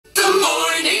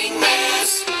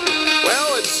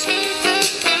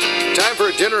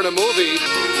a movie.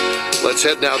 Let's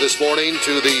head now this morning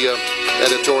to the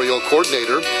editorial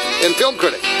coordinator and film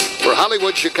critic for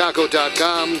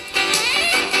HollywoodChicago.com.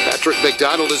 Patrick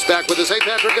McDonald is back with us. Hey,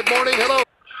 Patrick, good morning. Hello.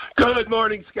 Good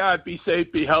morning, Scott. Be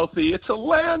safe, be healthy. It's a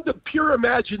land of pure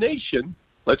imagination.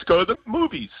 Let's go to the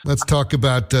movies. Let's talk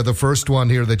about the first one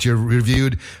here that you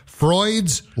reviewed,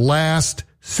 Freud's Last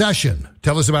Session.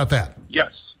 Tell us about that.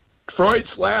 Yes. Freud's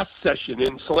Last Session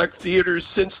in select theaters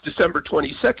since December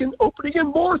 22nd, opening in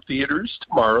more theaters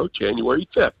tomorrow, January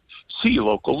 5th. See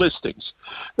local listings.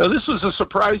 Now, this was a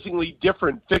surprisingly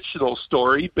different fictional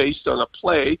story based on a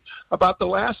play about the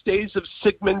last days of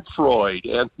Sigmund Freud,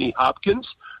 Anthony Hopkins,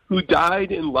 who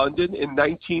died in London in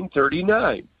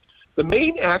 1939. The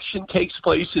main action takes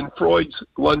place in Freud's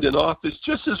London office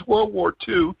just as World War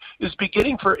II is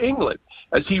beginning for England,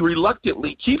 as he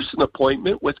reluctantly keeps an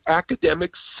appointment with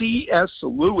academic C.S.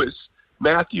 Lewis,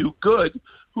 Matthew Goode,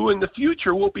 who in the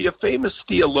future will be a famous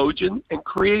theologian and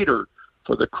creator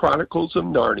for the Chronicles of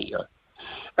Narnia.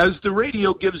 As the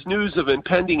radio gives news of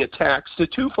impending attacks, the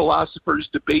two philosophers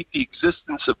debate the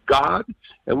existence of God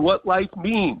and what life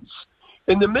means.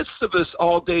 In the midst of this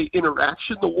all-day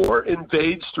interaction, the war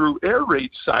invades through air raid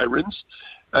sirens,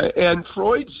 and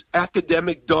Freud's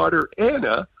academic daughter,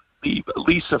 Anna,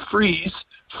 Lisa Fries,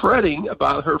 fretting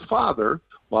about her father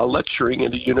while lecturing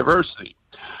at a university.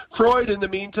 Freud, in the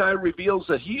meantime, reveals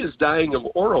that he is dying of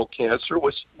oral cancer,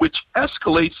 which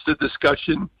escalates the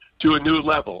discussion to a new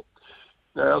level.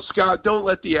 Now, Scott, don't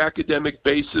let the academic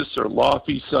basis or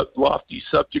lofty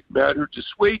subject matter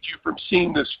dissuade you from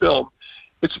seeing this film.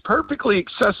 It's perfectly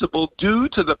accessible due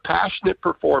to the passionate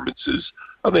performances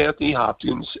of Anthony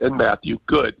Hopkins and Matthew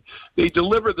Goode. They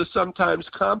deliver the sometimes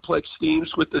complex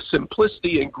themes with the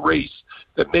simplicity and grace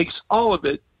that makes all of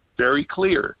it very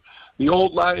clear. The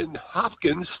old lion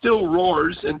Hopkins still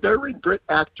roars, and veteran Brit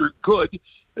actor Goode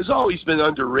has always been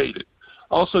underrated.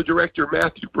 Also, director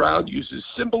Matthew Brown uses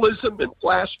symbolism and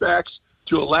flashbacks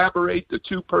to elaborate the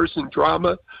two-person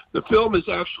drama. The film is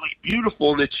actually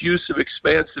beautiful in its use of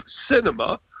expansive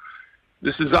cinema.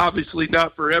 This is obviously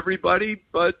not for everybody,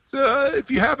 but if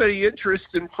you have any interest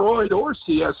in Freud or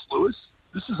C.S. Lewis,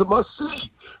 this is a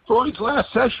must-see. Freud's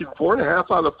Last Session,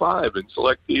 4.5 out of 5 in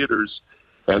select theaters,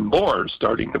 and more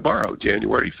starting tomorrow,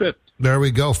 January 5th. There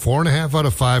we go, 4.5 out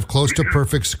of 5, close to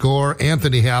perfect score.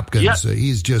 Anthony Hopkins, yes.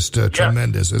 He's just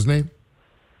tremendous, isn't he?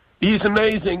 He's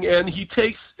amazing, and he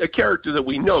takes a character that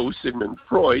we know, Sigmund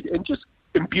Freud, and just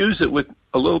imbues it with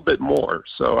a little bit more.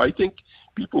 So I think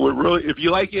people would really, if you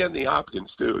like Anthony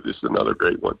Hopkins too, this is another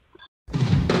great one.